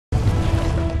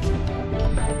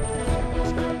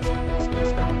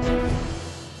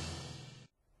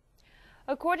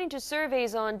According to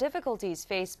surveys on difficulties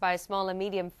faced by small and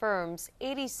medium firms,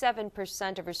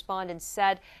 87% of respondents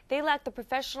said they lack the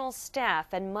professional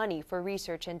staff and money for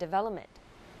research and development.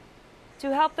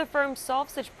 To help the firms solve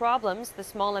such problems, the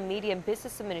Small and Medium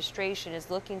Business Administration is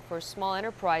looking for small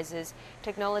enterprises,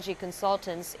 technology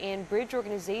consultants, and bridge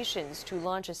organizations to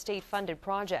launch a state-funded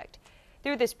project.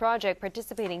 Through this project,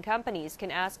 participating companies can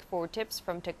ask for tips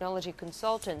from technology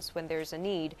consultants when there's a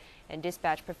need, and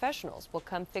dispatch professionals will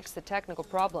come fix the technical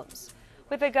problems.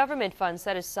 With a government fund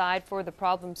set aside for the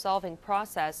problem-solving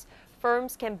process,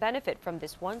 firms can benefit from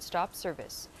this one-stop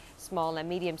service. Small and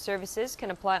medium services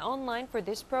can apply online for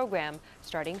this program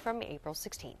starting from April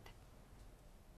 16th.